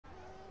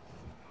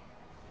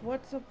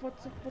What's up,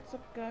 what's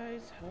up,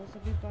 guys? How's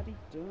everybody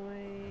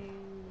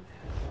doing?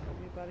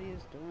 Everybody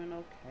is doing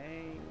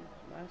okay.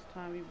 Last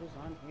time we was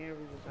on here,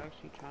 we was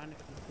actually trying to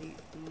complete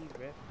the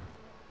rift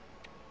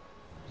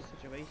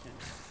situation.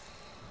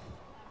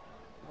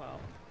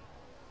 Well,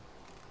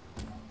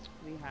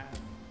 we have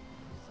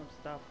some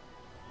stuff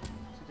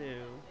to do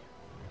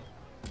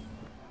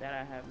that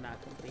I have not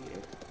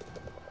completed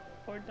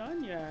or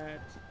done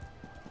yet.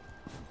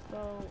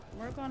 So,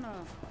 we're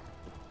gonna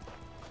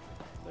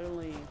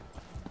literally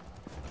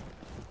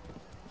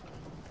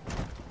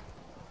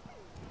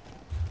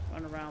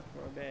run around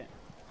for a bit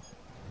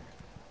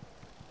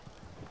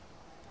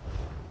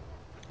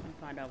and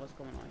find out what's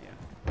going on here.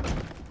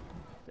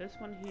 This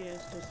one here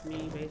is just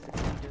me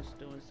basically just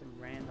doing some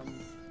random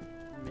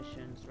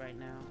missions right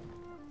now.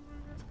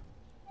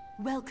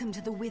 Welcome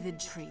to the Withered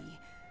Tree.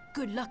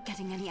 Good luck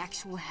getting any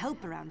actual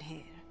help around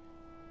here.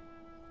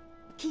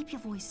 Keep your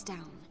voice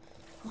down.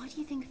 Why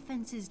do you think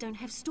fences don't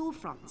have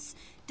storefronts?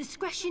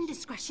 Discretion,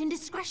 discretion,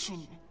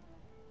 discretion!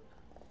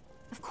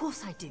 Of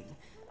course I do.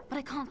 But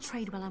I can't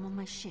trade while I'm on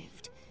my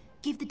shift.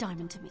 Give the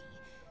diamond to me.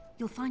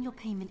 You'll find your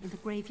payment in the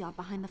graveyard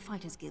behind the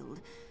Fighters Guild.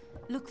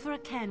 Look for a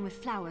cairn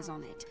with flowers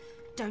on it.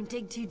 Don't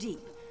dig too deep.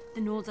 The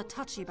Nords are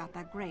touchy about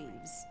their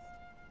graves.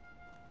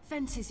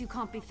 Fences who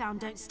can't be found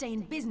don't stay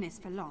in business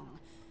for long.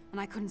 And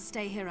I couldn't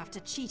stay here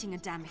after cheating a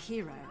damn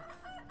hero.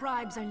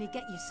 Bribes only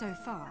get you so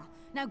far.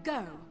 Now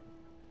go!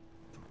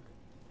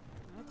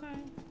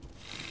 Okay.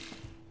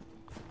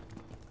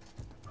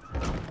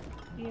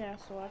 Yeah,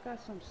 so I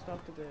got some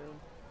stuff to do.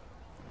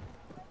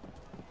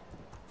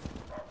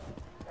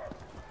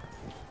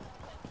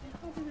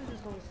 I'll do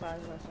these little side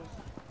lessons.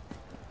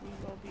 We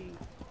will be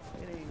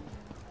hitting.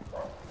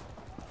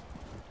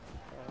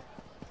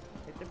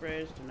 Hit the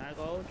bridge. Do not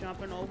go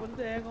jumping over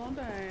the daggone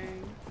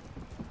thing.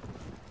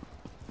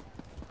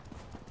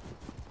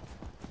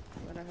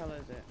 Where the hell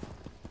is it?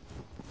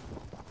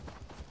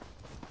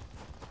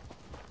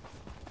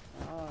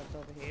 Oh, it's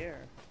over here.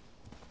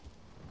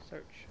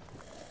 Search.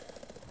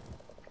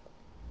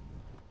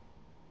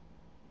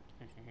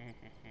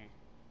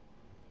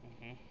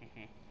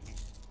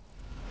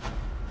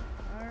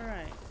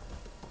 Alright.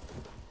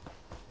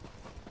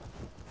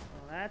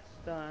 Well, that's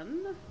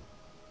done.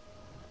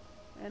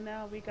 And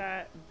now we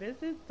got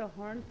visit the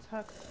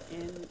Horntucks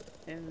in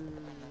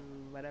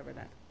whatever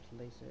that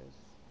place is.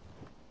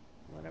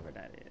 Whatever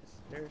that is.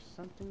 There's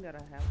something that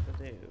I have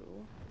to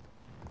do.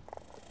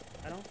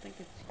 I don't think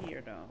it's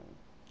here though.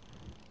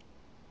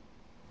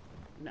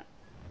 No,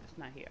 it's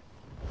not here.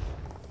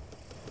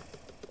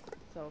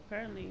 So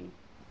apparently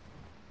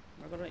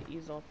we're gonna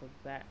ease off of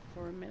that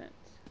for a minute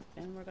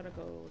and we're gonna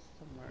go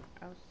somewhere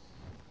else.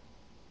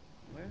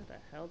 Where the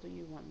hell do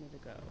you want me to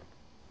go?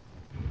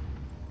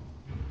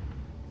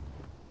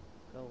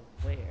 Go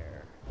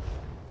where?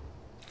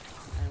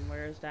 And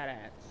where's that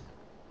at?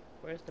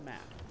 Where's the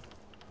map?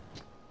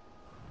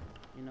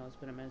 You know, it's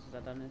been a minute since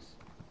I've done this.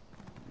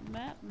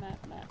 Map.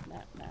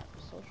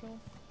 Social?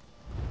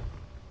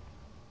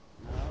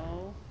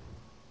 No.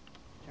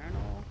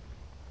 Journal.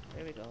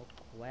 There we go.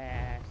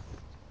 Quest.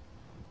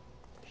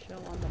 Show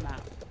on the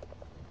map.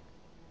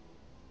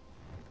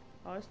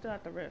 Oh, it's still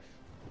at the rift.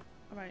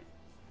 Alright.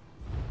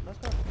 Let's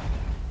go.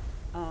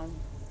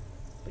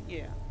 But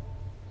yeah.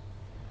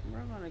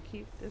 We're gonna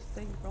keep this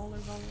thing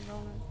rolling.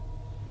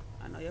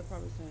 I know you're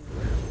probably saying,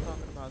 what are you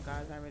talking about?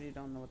 Guys, I really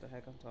don't know what the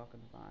heck I'm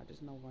talking about. I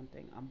just know one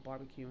thing. I'm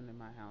barbecuing in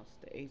my house.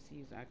 The AC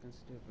is acting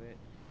stupid.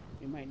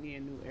 You might need a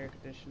new air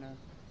conditioner.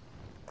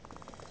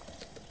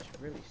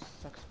 Which really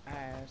sucks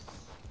ass.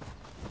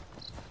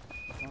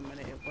 One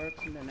minute it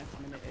works and the next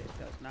minute it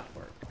does not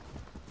work.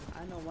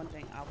 I know one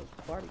thing. I was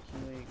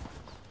barbecuing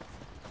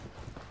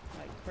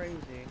like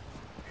crazy.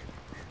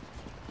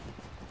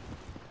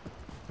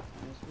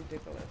 And it's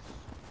ridiculous.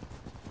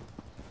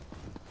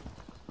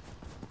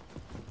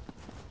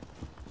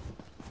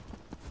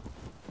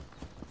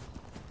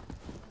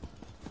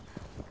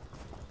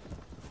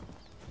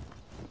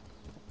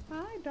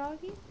 Hi,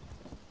 doggy.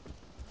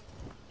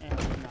 And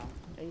no,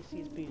 AC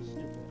is being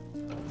stupid.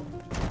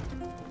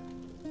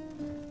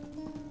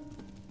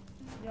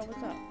 Yo,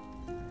 what's up?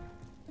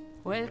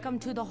 Welcome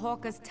to the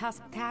Hawker's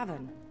Tusk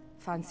Tavern.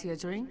 Fancy a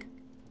drink?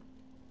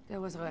 There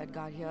was a red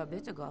guard here a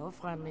bit ago,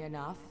 friendly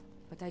enough,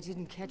 but I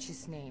didn't catch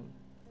his name.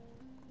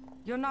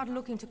 You're not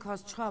looking to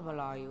cause trouble,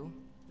 are you?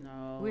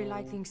 No. We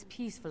like things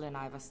peaceful in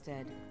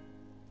Iverstead.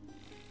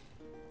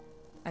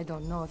 I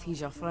don't know if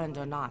he's your friend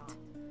or not.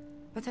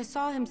 But I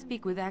saw him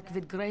speak with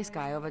Akvid Grace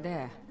guy over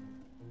there.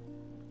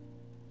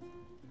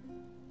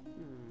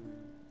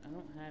 I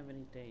don't have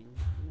anything.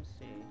 Let me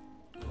see.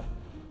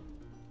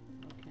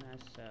 What can I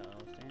sell?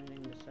 Is there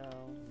anything to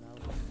sell? No.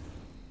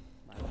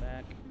 Buy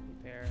back,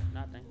 repair,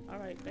 nothing.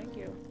 Alright, thank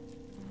you.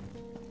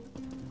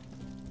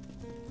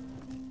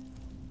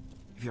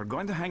 If you're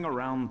going to hang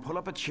around, pull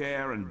up a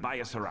chair and buy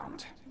us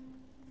around.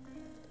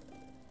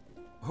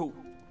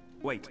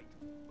 Wait,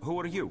 who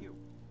are you?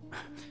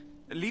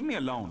 Leave me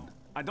alone.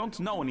 I don't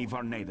know any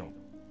Varnado.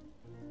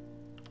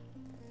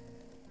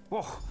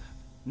 Whoa,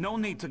 no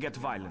need to get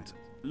violent.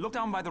 Look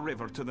down by the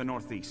river to the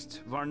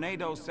northeast.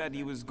 Varnado said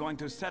he was going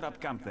to set up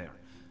camp there.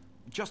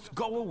 Just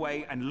go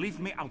away and leave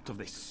me out of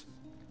this.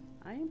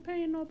 I ain't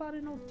paying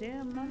nobody no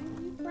damn money.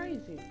 You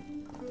crazy?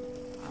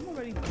 I'm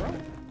already broke.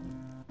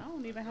 I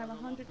don't even have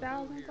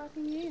 100,000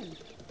 fucking yen.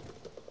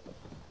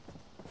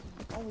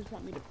 Always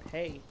want me to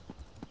pay.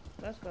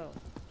 Let's go.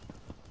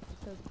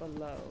 It says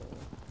below.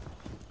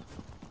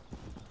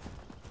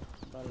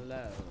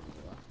 Below.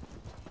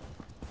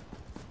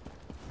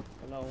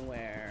 Below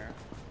where?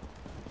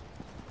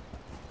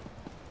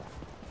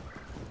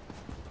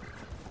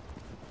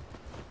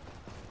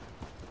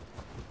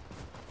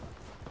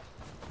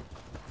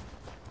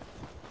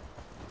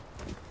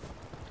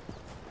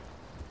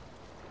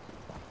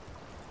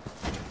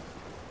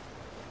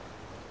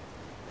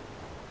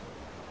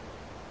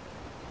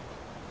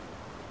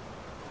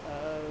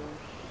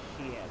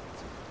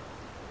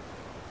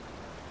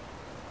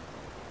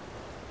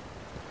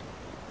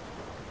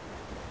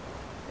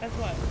 Guess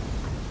what?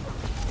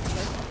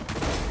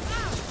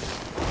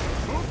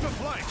 Move to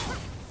flank!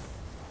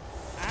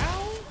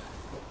 Ow!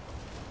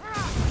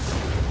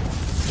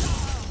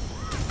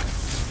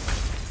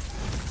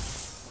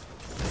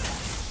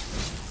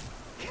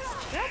 Get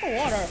out the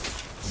water!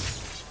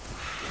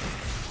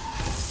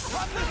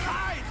 Run the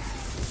sides!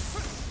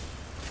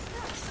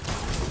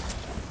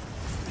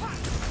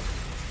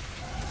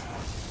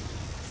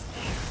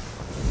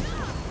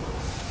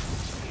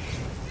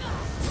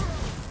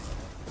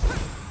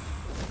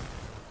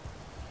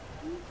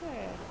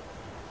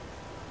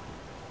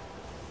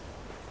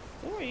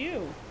 Who are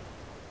you?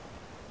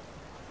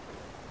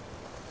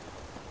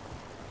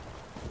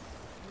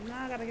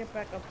 Now I gotta get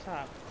back up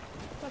top.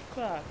 What the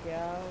fuck,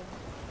 yo?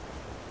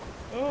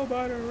 Oh,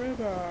 by the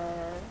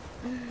river.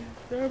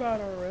 They're by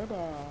the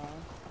river.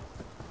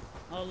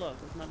 Oh, look,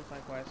 it's another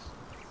side quest.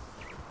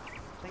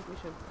 Think we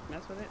should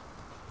mess with it?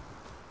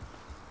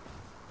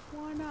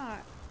 Why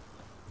not?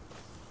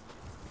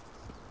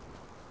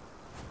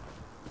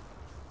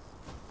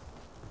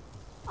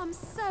 I'm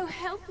so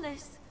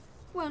helpless.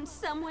 Won't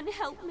someone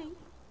help me?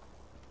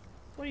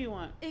 What do you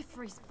want?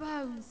 Ifri's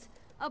bones.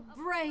 A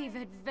brave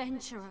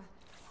adventurer.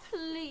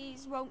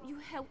 Please, won't you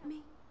help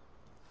me?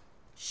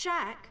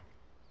 Shack?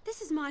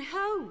 This is my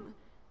home.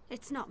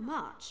 It's not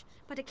much,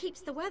 but it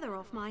keeps the weather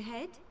off my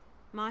head.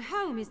 My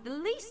home is the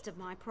least of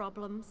my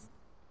problems.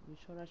 You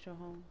sure that's your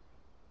home?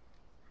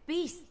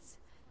 Beasts.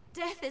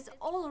 Death is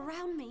all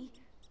around me.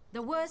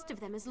 The worst of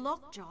them is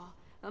Lockjaw,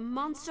 a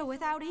monster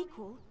without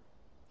equal.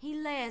 He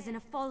lairs in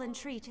a fallen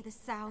tree to the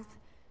south.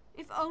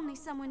 If only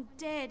someone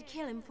dared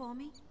kill him for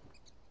me.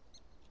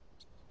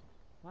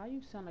 Why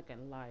you sound like a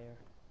liar?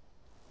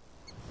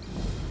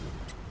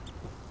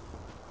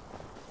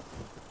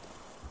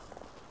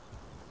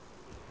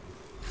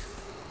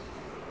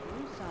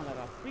 You sound like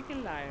a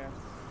freaking liar.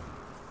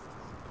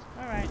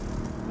 Alright,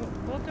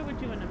 we'll deal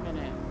with you in a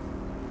minute.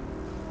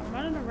 I'm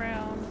running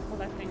around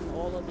collecting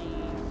all of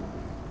these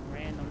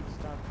random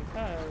stuff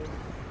because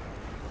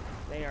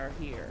they are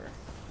here.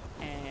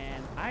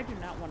 And I do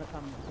not want to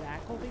come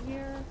back over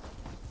here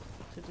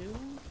to do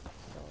them.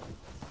 So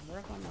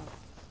we're gonna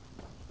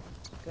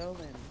go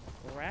and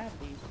grab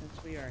these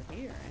since we are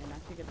here and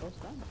actually get those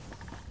done.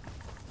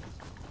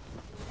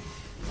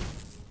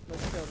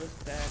 Let's fill this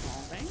bag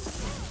on thing.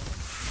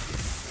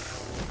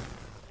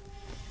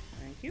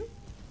 Thank you.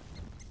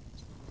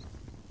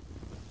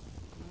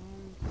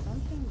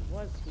 Something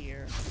was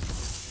here.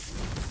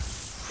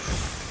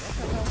 What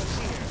the hell was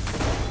here?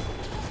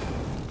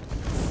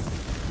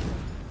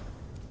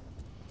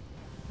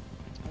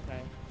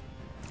 Okay.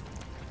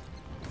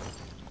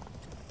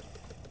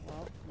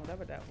 Well,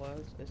 whatever that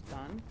was is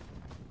done.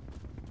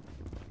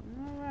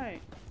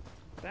 Alright.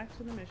 Back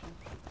to the mission.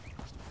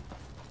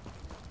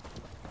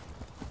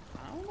 I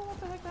don't know what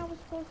the heck that was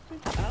supposed to be.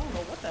 I don't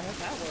know what the heck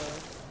that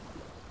was.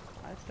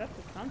 I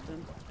accepted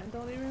something and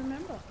don't even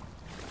remember.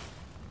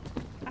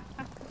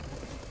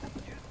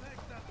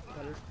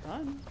 But it's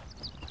done.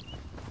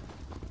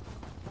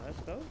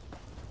 Let's go.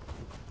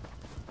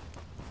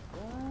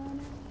 Done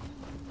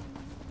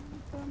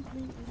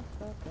completing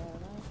stuff that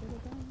I should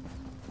have done.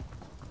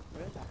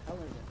 Where the hell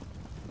is it?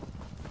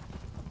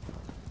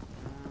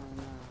 I don't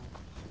know.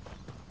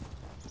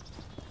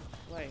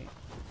 Wait.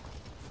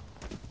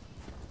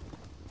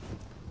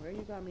 Where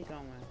you got me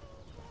going?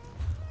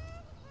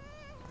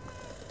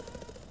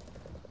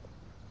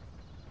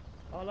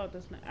 Oh look,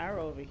 there's an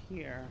arrow over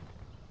here.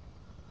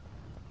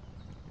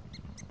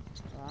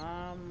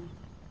 I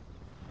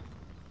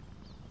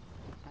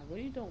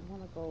really don't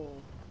want to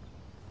go.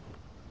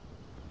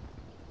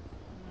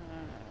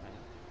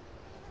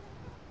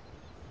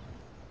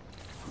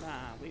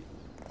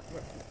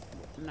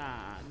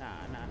 Nah.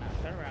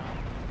 Turn around.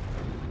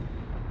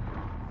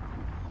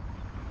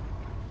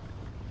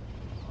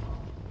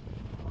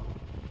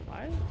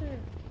 Why is there?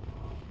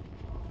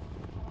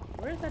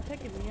 Where is that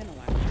taking me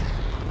anyway?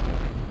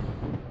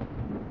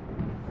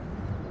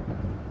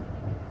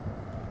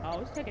 Oh,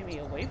 it's taking me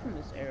away from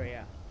this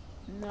area.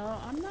 No,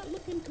 I'm not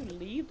looking to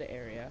leave the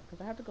area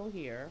because I have to go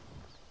here.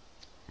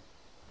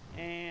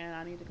 And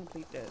I need to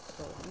complete this.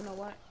 So, you know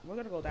what? We're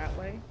gonna go that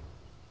way.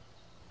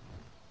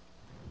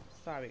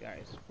 Sorry,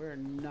 guys. We're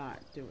not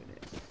doing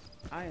this.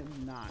 I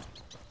am not.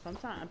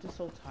 Sometimes I'm just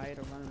so tired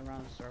of running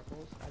around in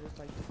circles. I just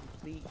like to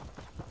complete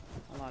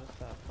a lot of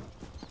stuff.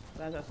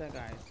 But as I said,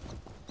 guys,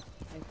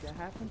 if you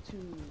happen to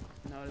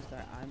notice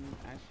that I'm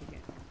actually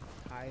getting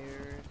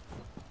tired,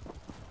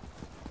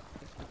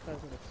 it's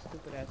because of the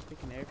stupid ass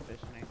freaking air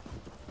conditioning.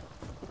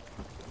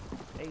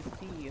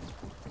 AC is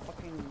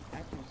fucking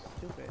acting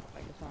stupid,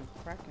 like it's on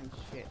crack and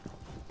shit.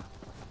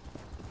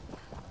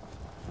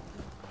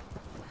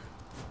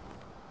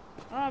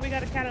 Oh, we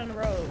got a cat on the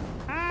road.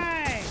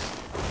 Hi!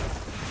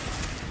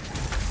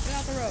 Get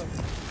off the road.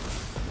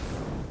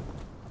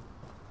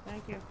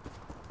 Thank you.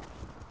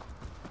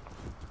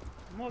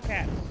 More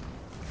cats.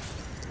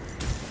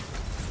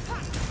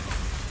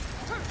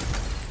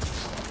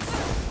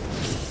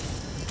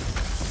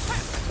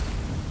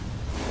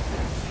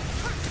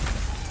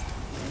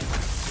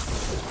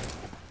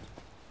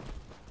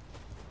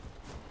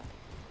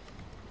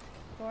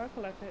 Or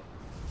collect it.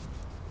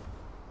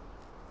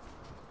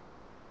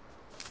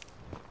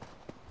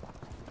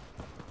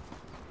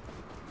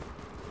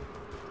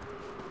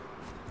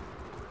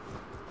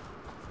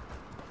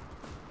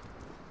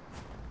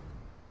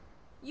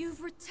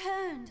 You've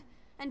returned,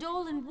 and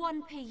all in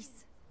one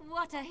piece.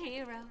 What a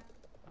hero.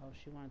 Oh,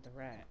 she wanted the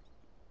rat.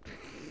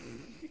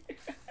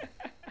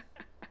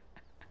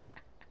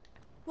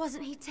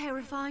 Wasn't he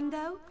terrifying,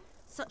 though?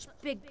 Such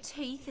big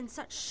teeth and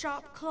such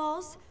sharp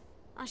claws.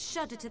 I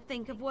shudder to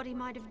think of what he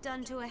might have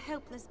done to a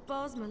helpless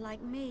Bosmer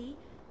like me.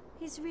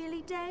 He's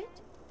really dead?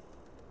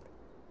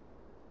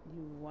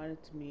 You wanted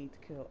me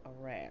to kill a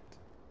rat.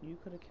 You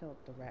could have killed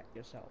the rat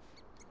yourself.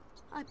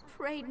 I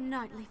prayed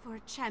nightly for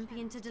a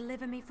champion to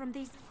deliver me from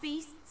these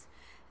beasts,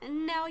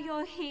 and now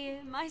you're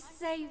here, my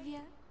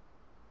savior.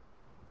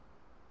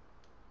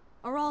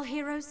 Are all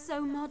heroes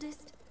so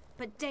modest?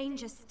 But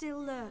danger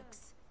still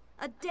lurks.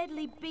 A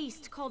deadly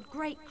beast called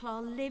Great Claw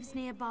lives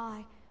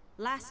nearby.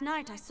 Last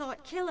night I saw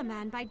it kill a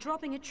man by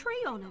dropping a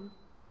tree on him.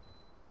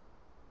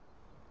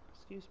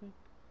 Excuse me?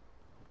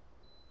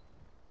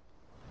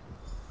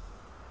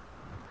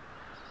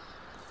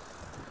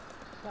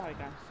 Sorry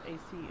guys,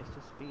 AC is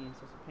just being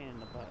such a pain in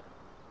the butt.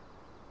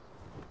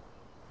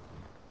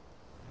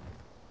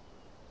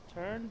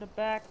 Turn the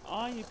back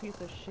on, you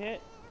piece of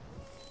shit.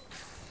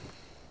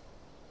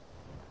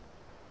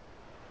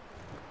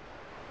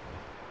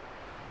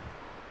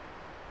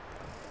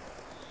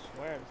 I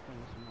swear this thing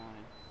is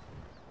annoying.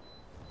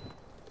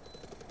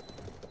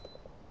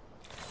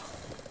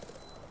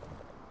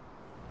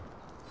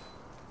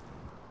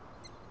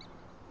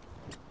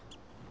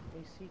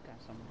 AC got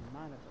some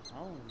mind of its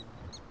own.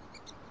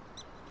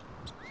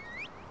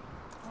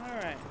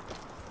 Alright.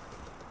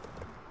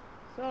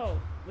 So,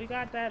 we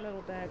got that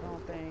little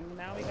daggone thing.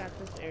 Now we got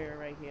this area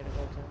right here to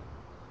go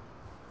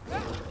to.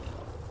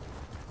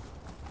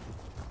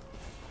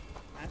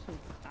 Actually,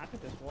 I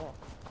could just walk.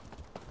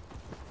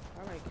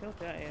 Alright, killed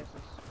their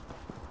asses.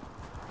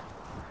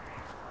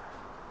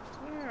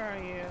 Where are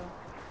you?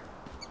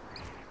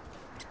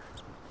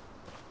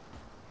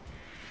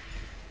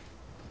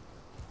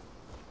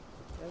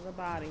 There's a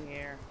body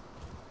here.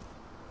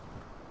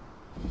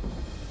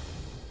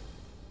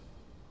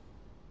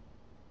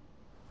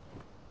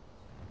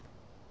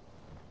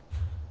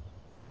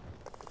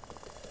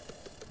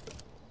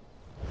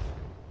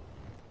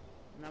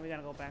 Now we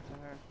gotta go back to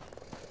her.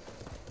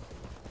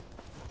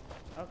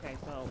 Okay,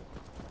 so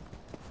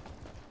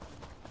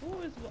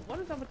what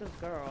is up with this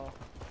girl?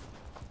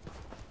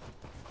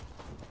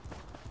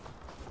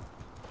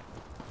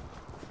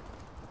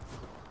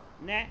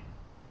 Nat,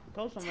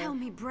 go somewhere. Tell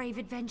me, brave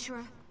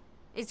adventurer,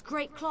 is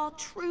Great Claw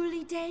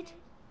truly dead?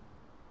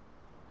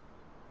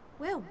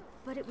 Well,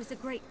 but it was a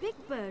great big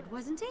bird,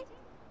 wasn't it?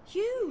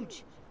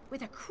 Huge,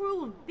 with a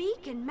cruel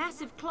beak and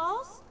massive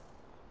claws.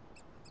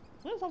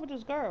 What is up with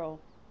this girl?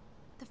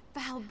 The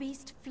foul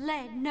beast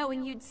fled,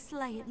 knowing you'd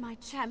slay it, my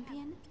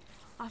champion.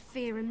 I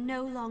fear him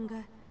no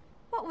longer.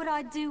 What would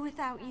I do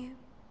without you?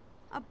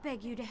 I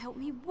beg you to help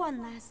me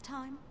one last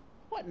time.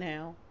 What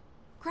now?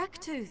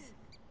 Cracktooth,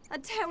 a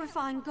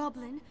terrifying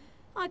goblin.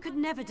 I could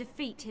never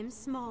defeat him,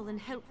 small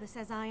and helpless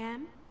as I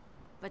am.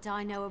 But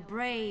I know a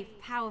brave,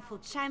 powerful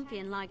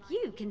champion like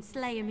you can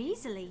slay him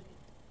easily.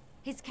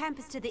 His camp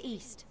is to the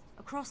east,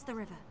 across the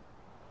river.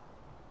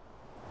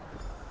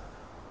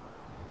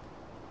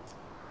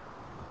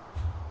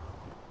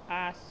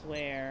 I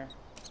swear.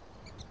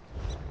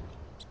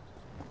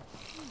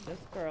 This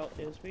girl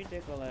is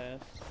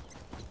ridiculous.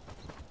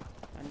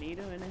 A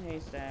needle in a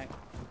haystack.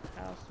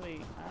 How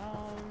sweet.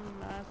 I'm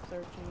not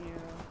searching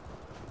you.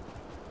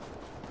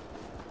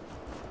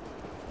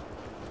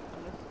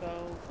 Let's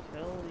go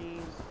kill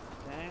these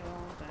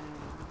daggone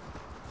things.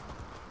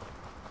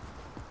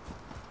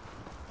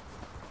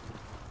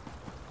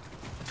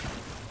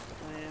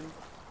 Swim.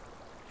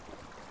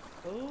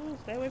 Ooh,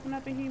 stay away from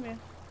that behemoth.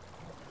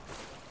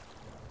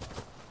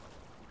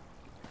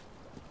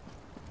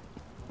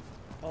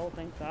 Oh,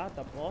 thank God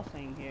the boss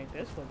ain't here.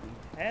 This would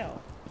be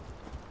hell.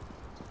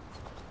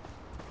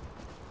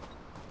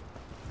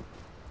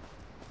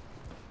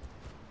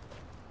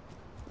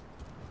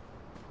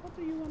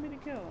 What do you want me to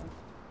kill?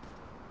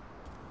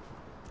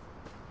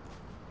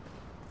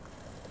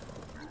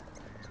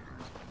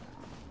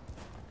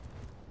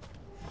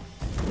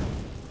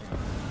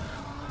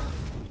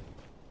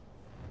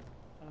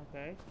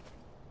 Okay.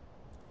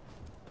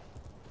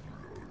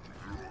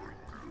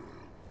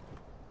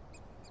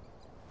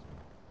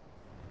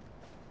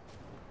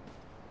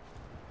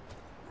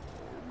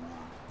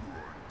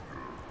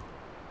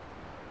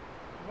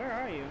 Where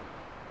are you?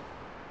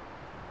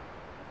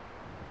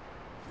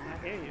 I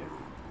hear you.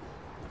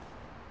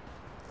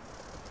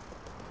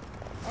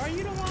 Are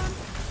you the one?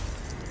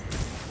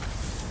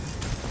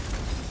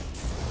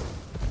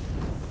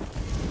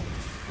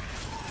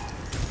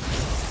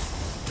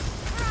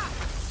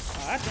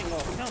 Oh, that thing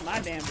gonna kill my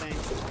damn thing.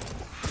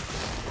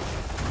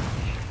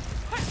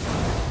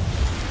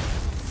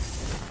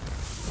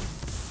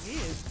 He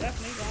is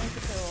definitely going to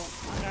kill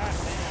my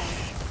goddamn.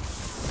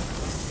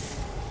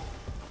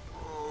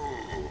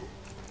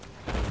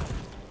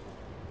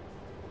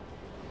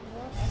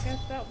 Well, I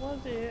guess that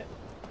was it.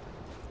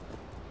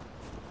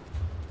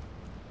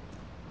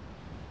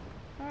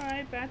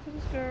 Alright, back to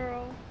this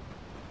girl.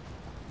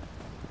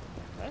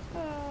 Let's go.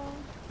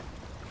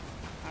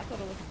 I thought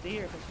it was a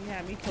deer because she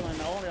had me killing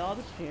all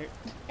the shit.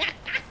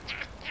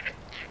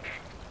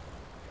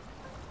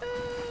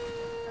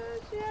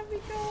 She had me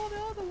killing the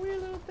other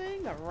weird little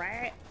thing. A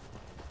rat.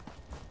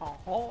 A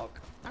hawk.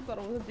 I thought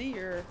it was a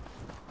deer.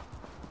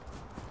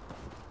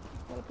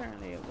 But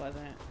apparently it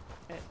wasn't.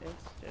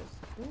 It's just...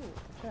 Ooh,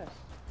 a chest.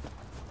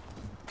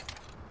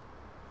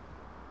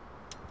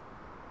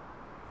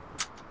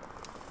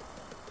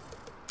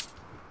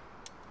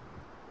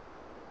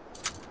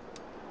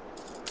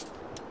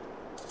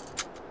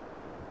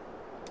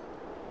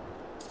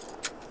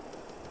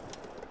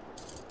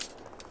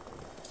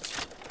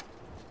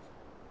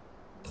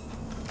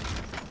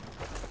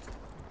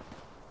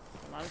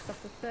 A lot of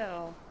stuff to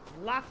sell.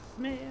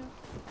 Locksmith.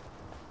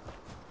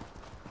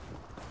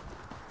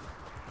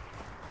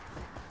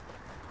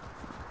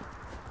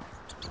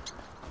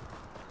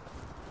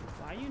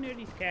 Why are you near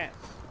these cats?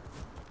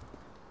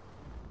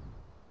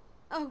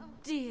 Oh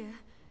dear.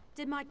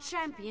 Did my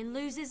champion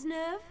lose his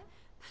nerve?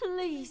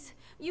 Please,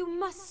 you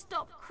must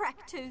stop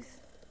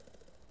Cracktooth.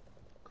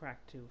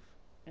 Cracktooth.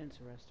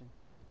 Interesting.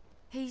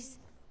 He's...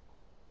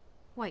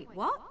 Wait,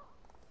 what?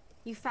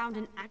 You found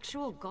an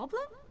actual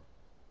goblin?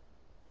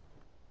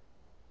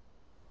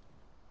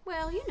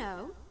 Well, you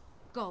know,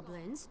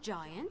 goblins,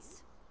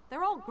 giants,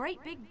 they're all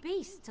great big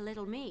beasts to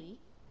little me.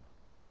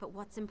 But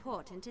what's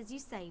important is you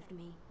saved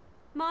me.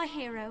 My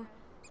hero.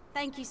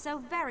 Thank you so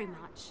very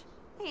much.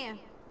 Here,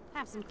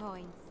 have some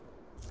coins.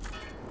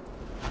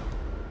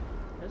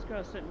 This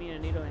girl sent me a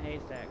needle in a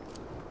haystack.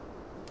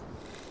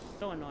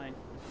 So annoying.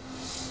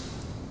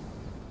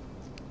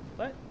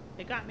 But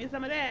it got me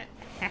some of that.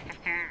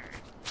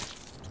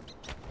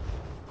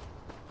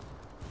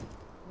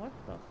 What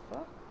the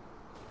fuck?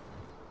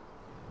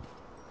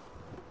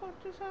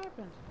 What just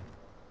happened?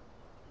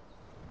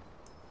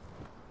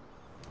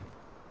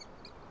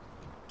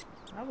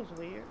 That was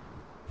weird.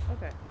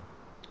 Okay.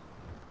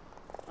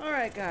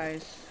 Alright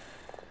guys.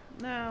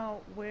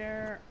 Now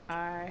where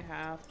I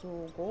have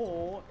to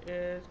go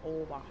is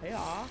over here.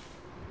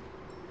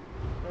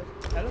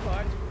 Let's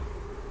teleport.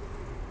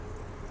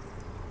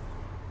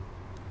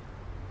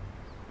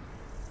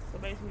 So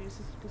basically this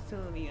is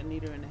facility a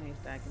needle in a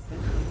haystack.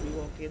 Eventually we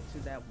will get to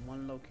that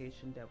one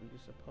location that we were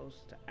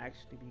supposed to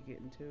actually be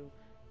getting to.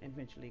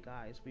 Eventually,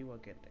 guys, we will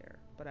get there.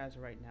 But as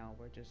of right now,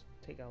 we're just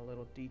taking our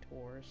little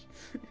detours.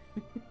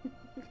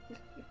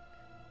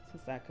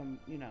 Since I can,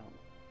 you know,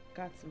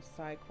 got some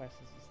side quests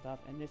and stuff.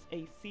 And this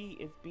AC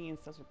is being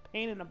such a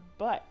pain in the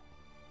butt.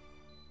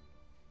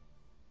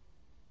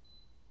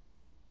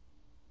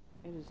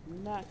 It is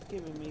not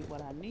giving me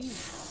what I need.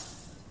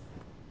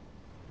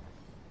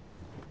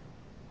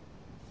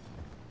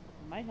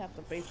 I might have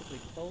to basically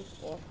close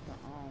off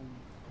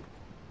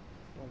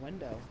the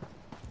window.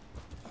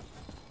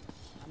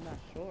 I'm not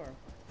sure.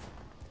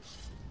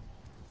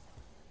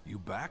 You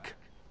back?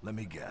 Let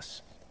me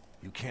guess.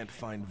 You can't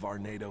find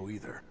Varnado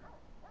either.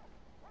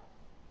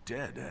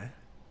 Dead, eh?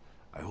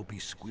 I hope he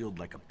squealed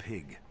like a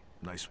pig.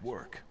 Nice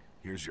work.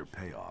 Here's your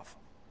payoff.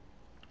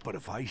 But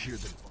if I hear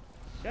the...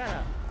 Shut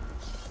up.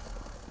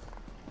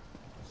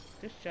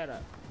 Just shut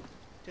up.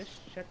 Just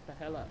shut the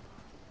hell up.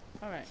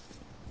 Alright.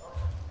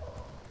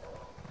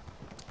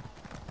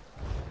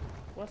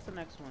 What's the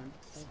next one?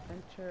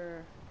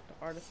 Adventure,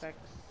 the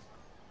artifacts.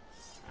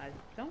 I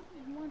don't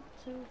want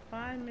to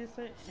find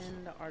Missa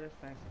and the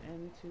artifacts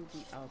into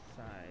the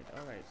outside.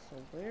 Alright, so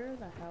where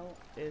the hell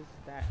is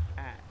that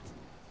at?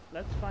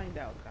 Let's find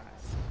out,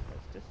 guys.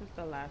 Because this is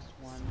the last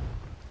one.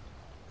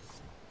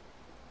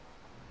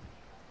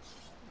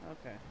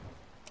 Okay.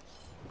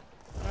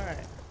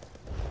 Alright.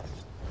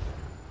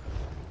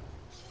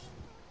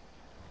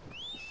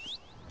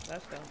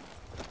 Let's go.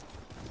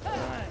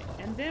 Alright,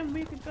 and then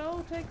we could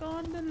go take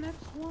on the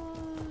next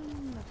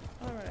one.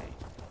 Alright.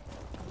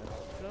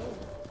 Let's go.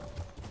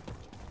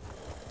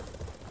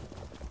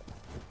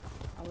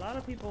 A lot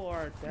of people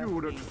are You at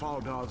definitely...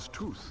 Faldar's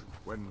Tooth.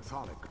 when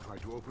Thalik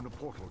tried to open a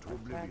portal to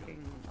oblivion.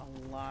 Attacking a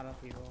lot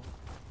of people.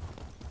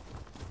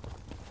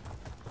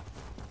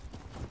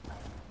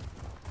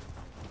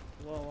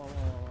 Whoa, whoa, whoa,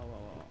 whoa, whoa,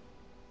 whoa.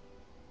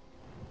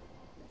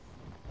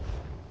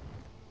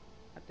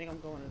 I think I'm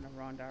going in the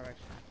wrong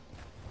direction.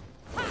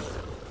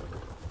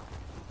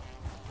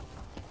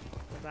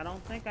 Because I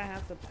don't think I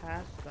have to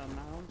pass them.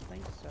 I don't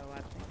think so.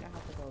 I think I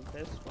have to go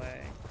this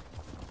way.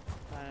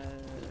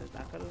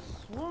 I could have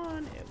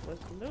sworn it was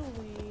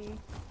Louis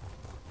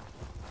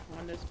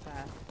on this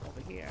path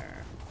over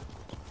here.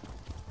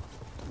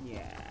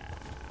 Yeah,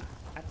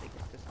 I think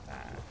it's this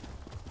path.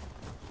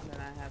 And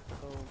then I have to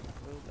go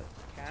through the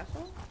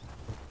castle.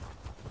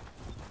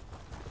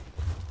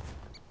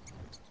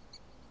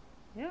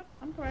 Yep,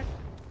 I'm correct.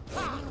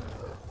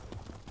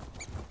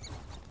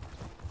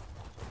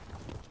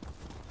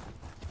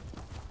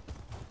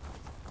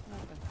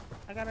 Okay.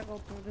 I gotta go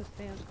through this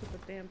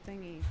stupid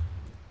thingy.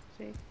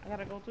 See, I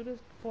gotta go through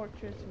this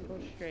fortress and go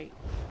straight.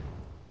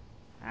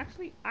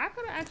 Actually, I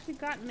could have actually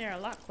gotten there a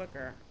lot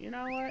quicker. You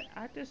know what?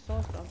 I just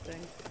saw something.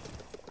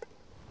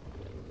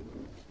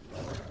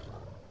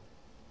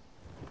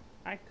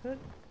 I could,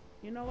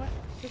 you know what?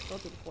 Just go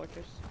through the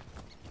fortress.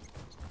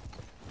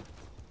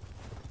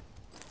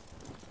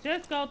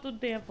 Just go through the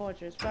damn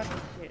fortress. Fuck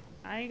this shit.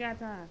 I ain't got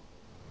time.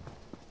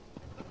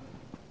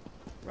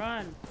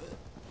 Run.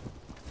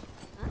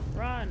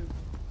 Run.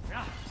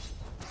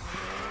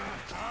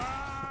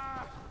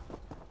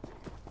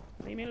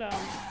 Leave me alone.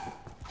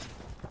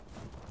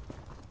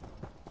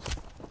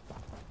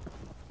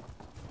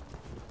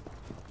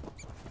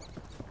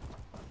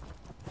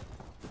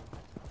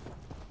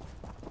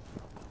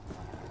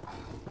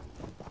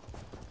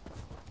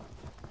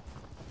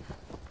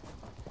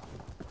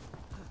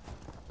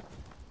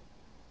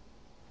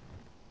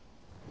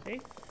 See?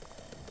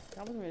 That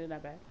wasn't really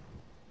that bad.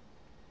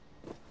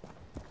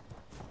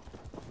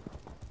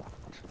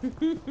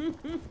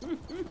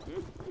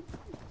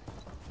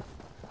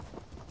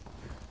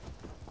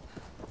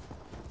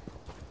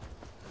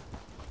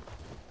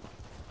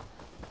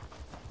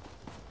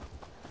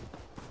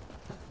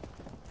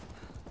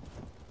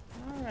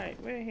 Alright,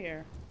 we're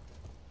here.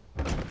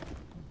 I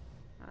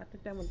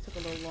think that one took a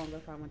little longer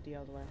if I went the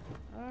other way.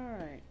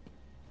 Alright.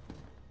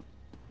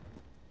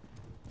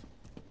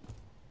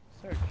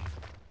 Search.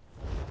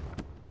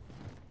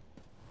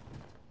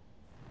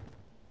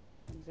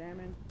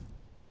 Examine.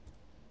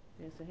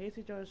 It's a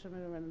hasty joy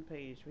submitted on the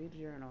page. Read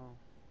journal.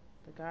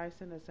 The guy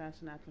sent an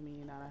assassin after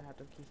me, now I have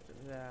to keep the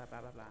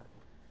blah blah blah.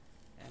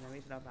 And the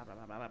reason blah blah blah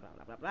blah blah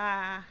blah blah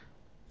blah.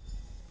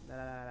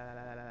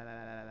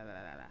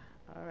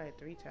 Alright,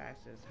 3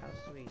 taxes. How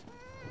sweet.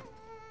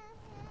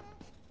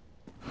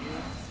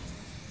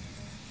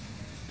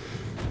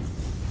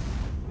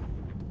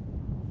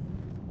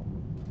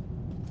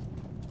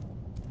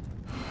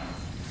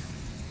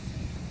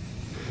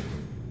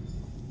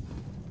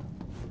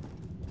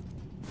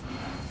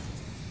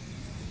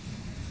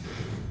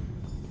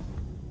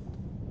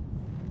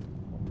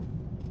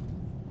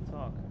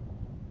 Talk.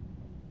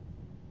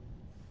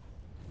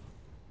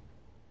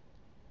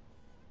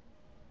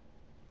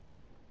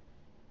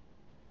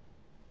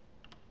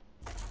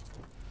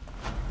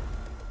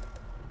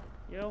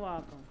 You're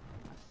welcome.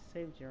 I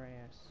saved your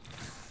ass.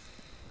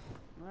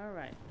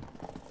 Alright.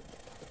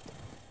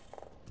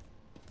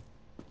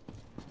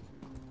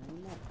 Any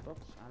more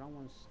books? I don't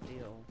want to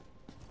steal.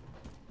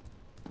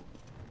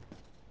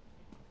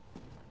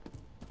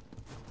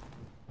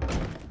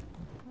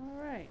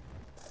 Alright.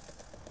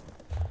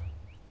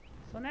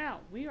 So now,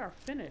 we are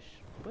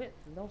finished with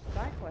those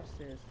side quests.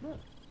 Look,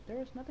 there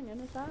is nothing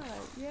inside.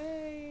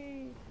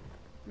 Yay!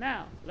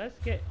 Now, let's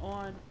get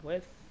on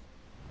with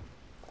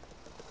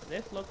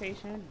this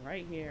location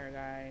right here,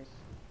 guys.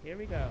 Here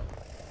we go.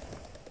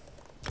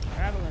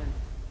 Traveling.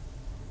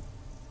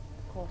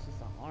 Of course,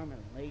 it's an arm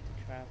and leg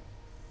to travel.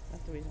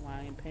 That's the reason why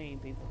I ain't paying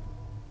people.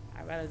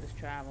 I'd rather just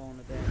travel on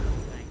the damn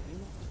thing. You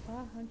know,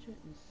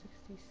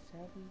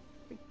 567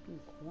 freaking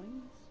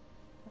coins?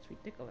 That's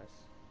ridiculous.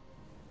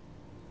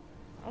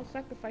 I'll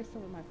sacrifice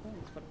some of my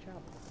coins for the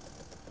travel.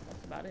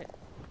 That's about it.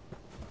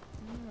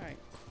 Alright.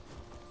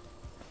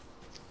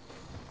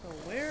 So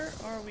where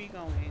are we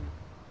going?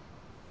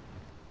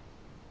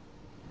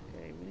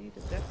 Okay, we need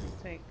to definitely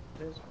take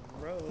this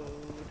road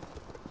and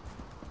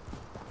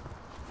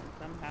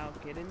somehow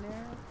get in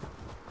there.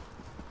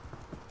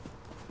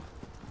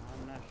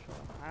 I'm not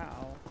sure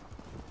how.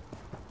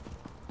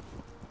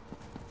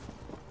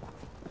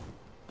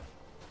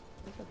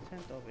 There's a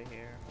tent over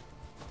here.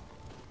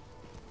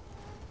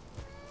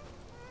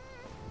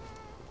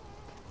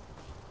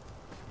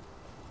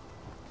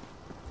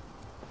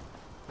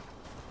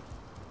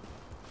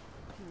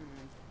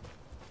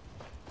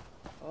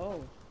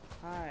 Oh,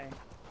 hi. Okay,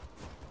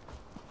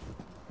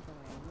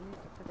 we need to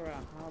figure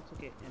out how to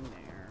get in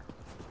there.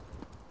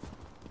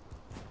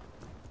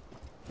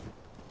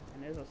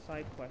 And there's a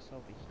side quest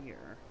over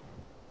here.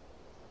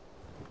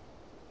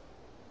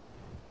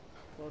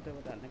 We'll deal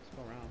with that next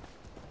go round.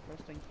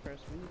 First things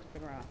first, we need to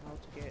figure out how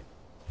to get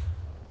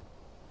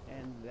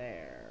in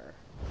there.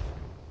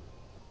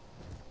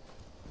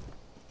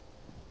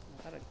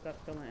 gut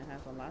feeling it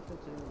has a lot to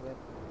do with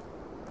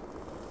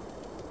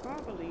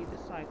probably the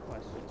side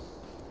quests.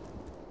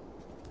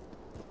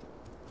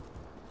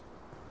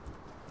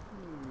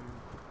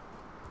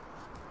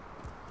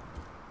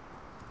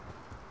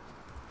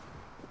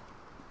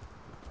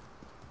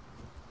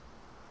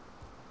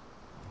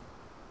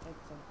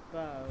 It's a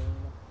bow.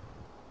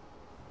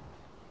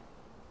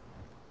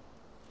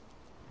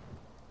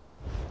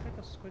 Like a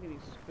squiggly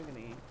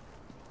squiggly.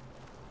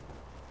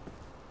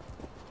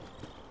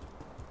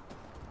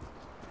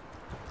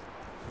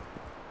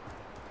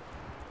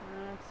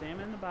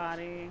 Examine the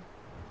body.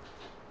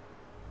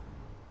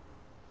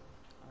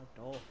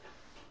 Adult.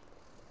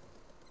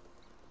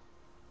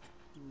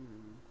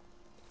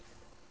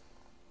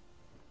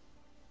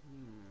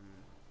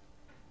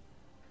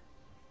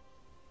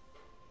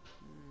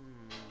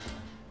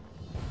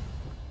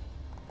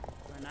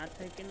 We're not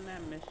taking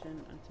that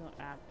mission until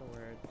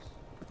afterwards.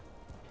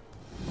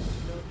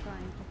 Still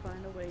trying to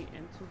find a way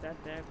into that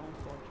daggone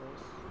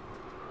fortress.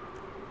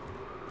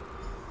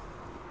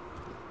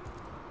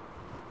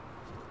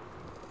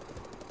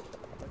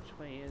 Which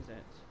way is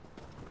it?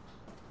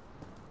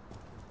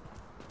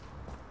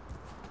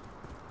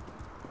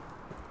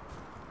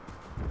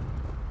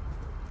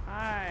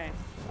 Hi.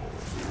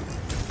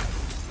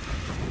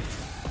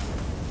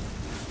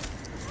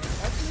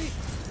 Hopefully it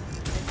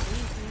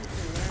leads me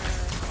to where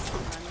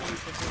I need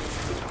to be.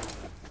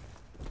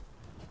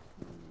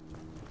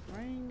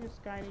 Ring is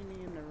guiding me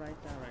in the right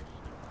direction.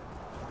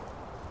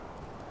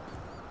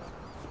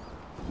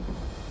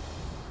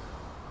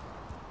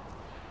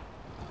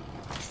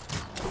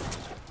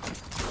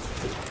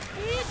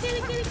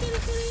 Kitty.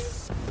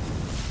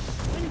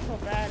 Really so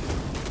bad.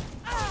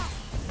 I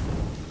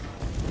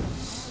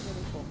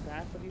really feel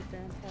bad for these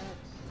damn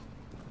cats.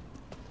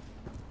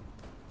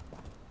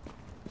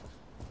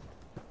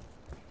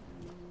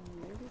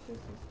 Maybe this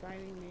is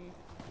guiding me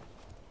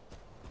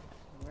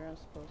to where I'm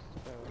supposed to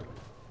go.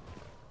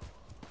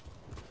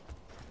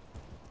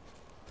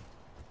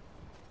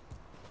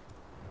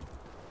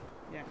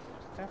 Yes,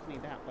 it's definitely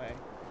that way.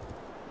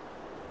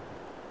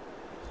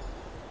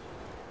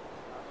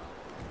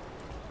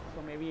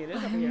 So maybe it is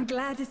over here. I'm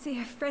glad to see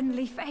a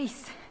friendly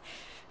face.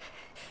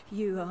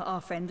 You are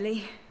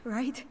friendly,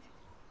 right?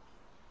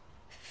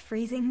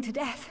 Freezing to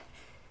death.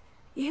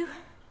 You?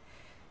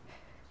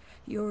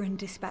 Yoren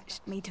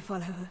dispatched me to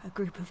follow a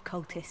group of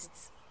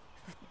cultists.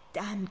 The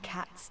damned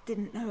cats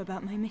didn't know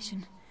about my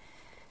mission.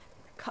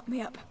 Cut me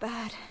up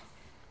bad.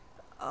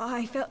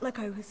 I felt like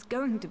I was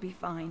going to be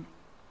fine.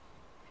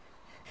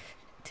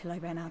 Till I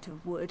ran out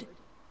of wood.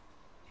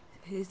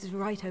 It's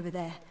right over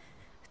there,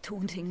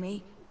 taunting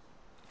me.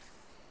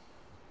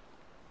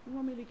 You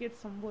want me to get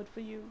some wood for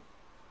you?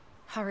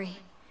 Hurry.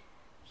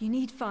 You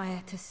need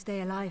fire to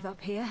stay alive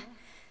up here.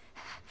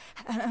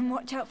 And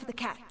watch out for the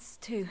cats,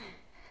 too.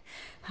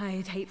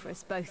 I'd hate for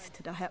us both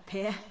to die up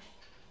here.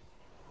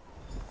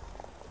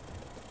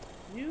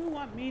 You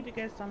want me to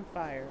get some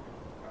fire.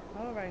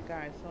 Alright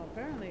guys, so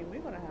apparently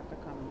we're gonna have to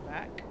come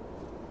back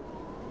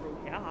through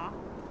here.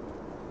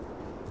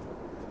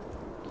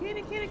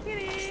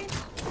 Kitty!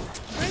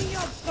 Bring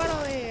your butt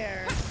over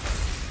here!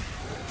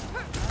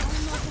 I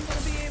don't know if I'm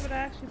gonna be able to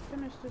actually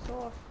finish this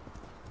off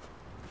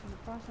in the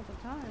process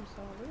of time,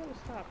 so we're gonna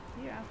stop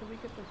here after we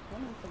get this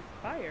woman some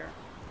fire.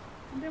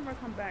 And then we'll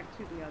come back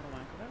to the other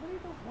one, because I really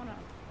don't want to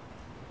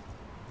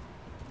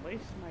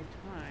waste my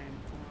time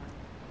on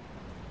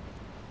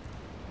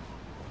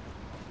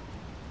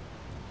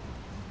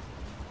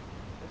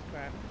this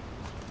crap.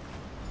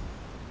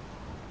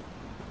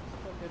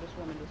 Let's go give this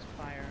woman this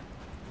fire.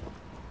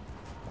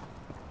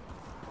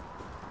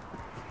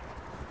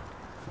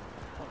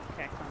 Oh, the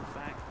cat comes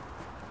back.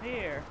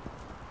 Here.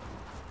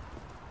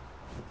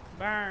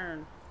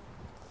 Burn.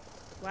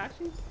 Well,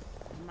 actually,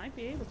 I might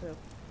be able to.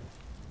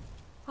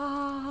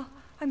 Ah,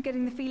 I'm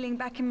getting the feeling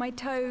back in my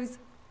toes.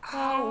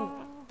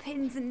 Oh,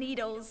 pins and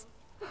needles.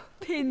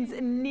 Pins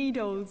and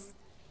needles.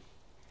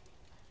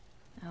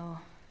 Oh,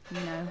 you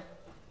know,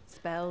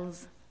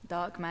 spells,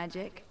 dark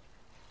magic.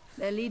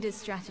 Their leader's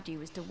strategy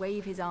was to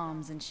wave his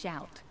arms and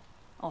shout,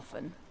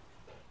 often.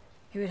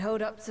 He would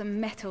hold up some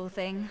metal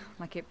thing,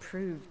 like it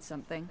proved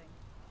something.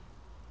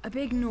 A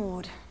big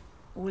Nord,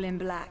 all in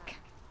black.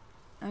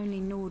 Only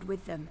Nord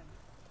with them.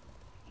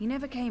 He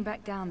never came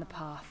back down the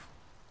path.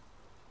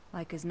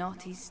 Like as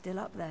not, he's still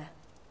up there.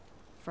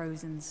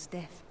 Frozen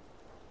stiff.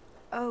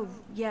 Oh,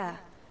 yeah.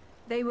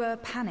 They were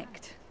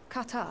panicked.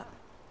 Cut up.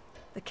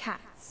 The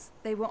cats.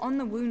 They were on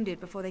the wounded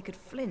before they could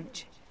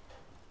flinch.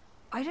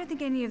 I don't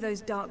think any of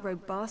those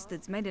dark-robed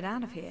bastards made it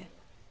out of here.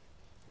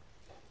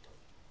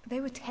 They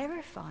were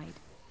terrified.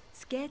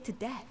 Scared to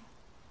death.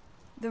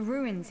 The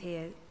ruins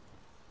here,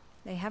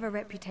 they have a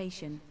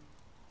reputation.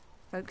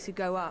 Folks who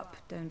go up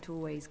don't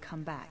always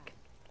come back.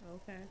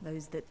 Okay.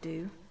 Those that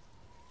do,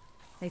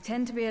 they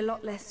tend to be a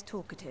lot less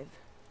talkative.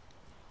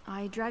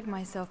 I dragged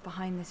myself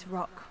behind this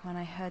rock when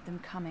I heard them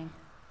coming.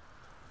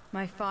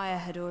 My fire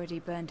had already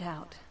burnt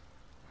out.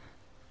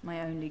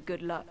 My only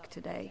good luck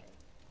today.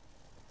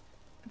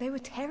 They were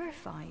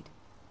terrified,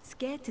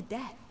 scared to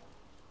death.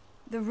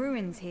 The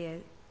ruins here,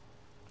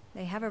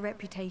 They have a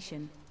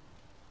reputation.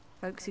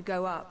 Folks who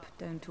go up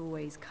don't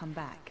always come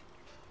back.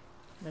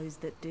 Those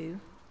that do,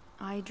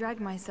 I drag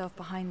myself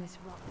behind this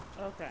rock.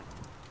 Okay.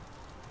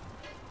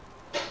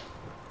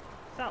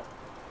 So,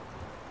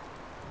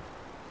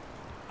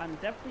 I'm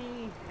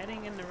definitely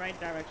heading in the right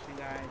direction,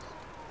 guys.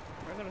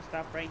 We're gonna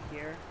stop right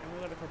here, and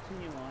we're gonna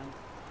continue on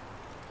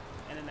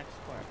in the next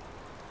part.